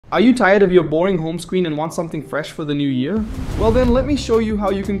Are you tired of your boring home screen and want something fresh for the new year? Well then, let me show you how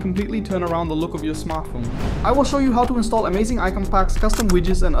you can completely turn around the look of your smartphone. I will show you how to install amazing icon packs, custom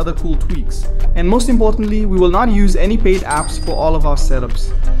widgets and other cool tweaks. And most importantly, we will not use any paid apps for all of our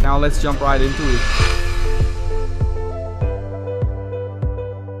setups. Now let's jump right into it.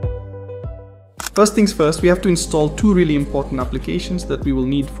 First things first, we have to install two really important applications that we will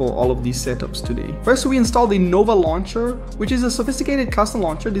need for all of these setups today. First, we install the Lenovo launcher, which is a sophisticated custom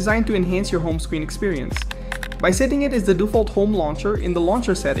launcher designed to enhance your home screen experience. By setting it as the default home launcher in the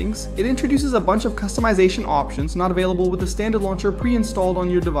launcher settings, it introduces a bunch of customization options not available with the standard launcher pre-installed on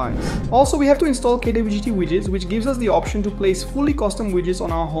your device. Also, we have to install Kwgt widgets, which gives us the option to place fully custom widgets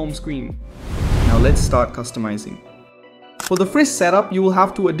on our home screen. Now let's start customizing. For the first setup, you will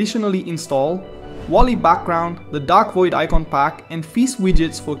have to additionally install Walley background, the dark void icon pack, and feast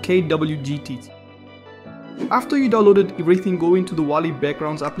widgets for Kwgt. After you downloaded everything, go into the Walley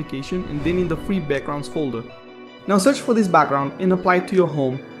backgrounds application and then in the free backgrounds folder. Now search for this background and apply it to your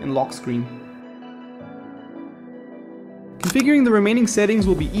home and lock screen. Configuring the remaining settings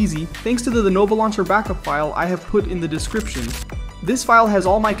will be easy thanks to the Lenovo launcher backup file I have put in the description. This file has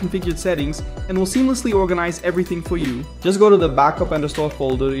all my configured settings and will seamlessly organize everything for you. Just go to the backup and restore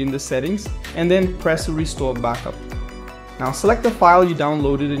folder in the settings and then press restore backup. Now select the file you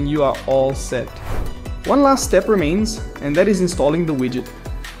downloaded and you are all set. One last step remains, and that is installing the widget.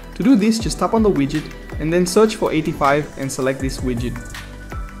 To do this, just tap on the widget and then search for 85 and select this widget.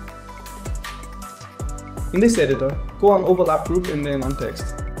 In this editor, go on overlap group and then on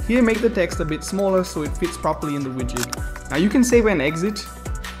text. Here, make the text a bit smaller so it fits properly in the widget. Now you can save and exit.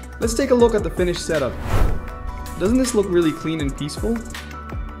 Let's take a look at the finished setup. Doesn't this look really clean and peaceful?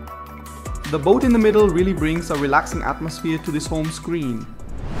 The boat in the middle really brings a relaxing atmosphere to this home screen.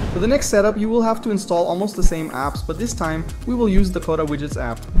 For the next setup, you will have to install almost the same apps, but this time we will use the Koda widgets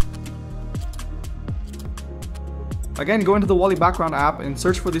app. Again, go into the Walley background app and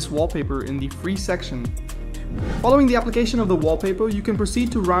search for this wallpaper in the free section. Following the application of the wallpaper, you can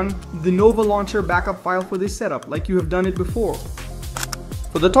proceed to run the Lenovo launcher backup file for this setup, like you have done it before.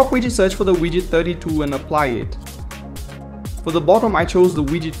 For the top widget, search for the widget 32 and apply it. For the bottom, I chose the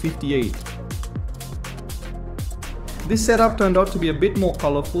widget 58. This setup turned out to be a bit more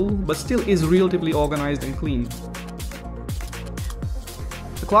colorful, but still is relatively organized and clean.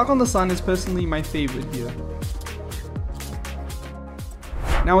 The clock on the sun is personally my favorite here.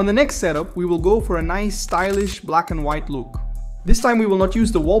 Now in the next setup, we will go for a nice stylish black and white look. This time we will not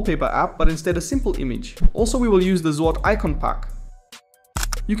use the wallpaper app, but instead a simple image. Also, we will use the Zwart icon pack.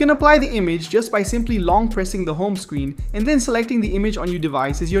 You can apply the image just by simply long pressing the home screen and then selecting the image on your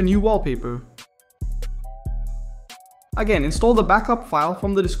device as your new wallpaper. Again, install the backup file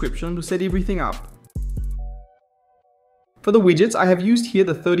from the description to set everything up. For the widgets, I have used here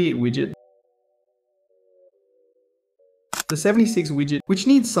the 38 widget, the 76 widget, which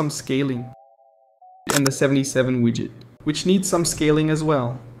needs some scaling, and the 77 widget, which needs some scaling as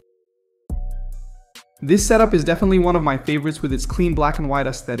well. This setup is definitely one of my favorites with its clean black and white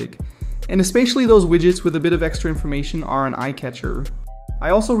aesthetic, and especially those widgets with a bit of extra information are an eye-catcher.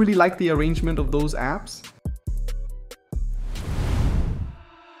 I also really like the arrangement of those apps.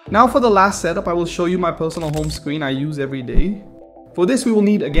 Now for the last setup, I will show you my personal home screen I use every day. For this, we will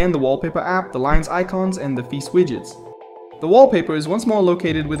need again the wallpaper app, the lines icons, and the feast widgets. The wallpaper is once more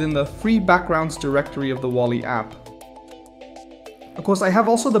located within the free backgrounds directory of the Walley app. Of course, I have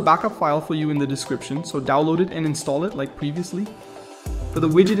also the backup file for you in the description, so download it and install it like previously. For the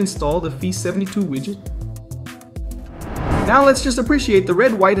widget install, the feast 72 widget. Now let's just appreciate the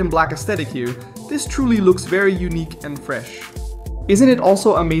red, white, and black aesthetic here. This truly looks very unique and fresh. Isn't it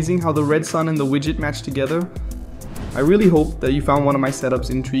also amazing how the red sun and the widget match together? I really hope that you found one of my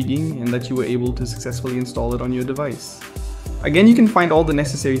setups intriguing and that you were able to successfully install it on your device. Again, you can find all the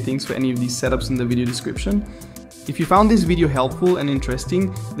necessary things for any of these setups in the video description. If you found this video helpful and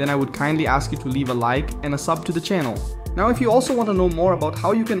interesting, then I would kindly ask you to leave a like and a sub to the channel. Now, if you also want to know more about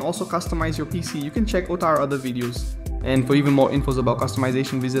how you can also customize your PC, you can check out our other videos. And for even more infos about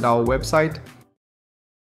customization, visit our website.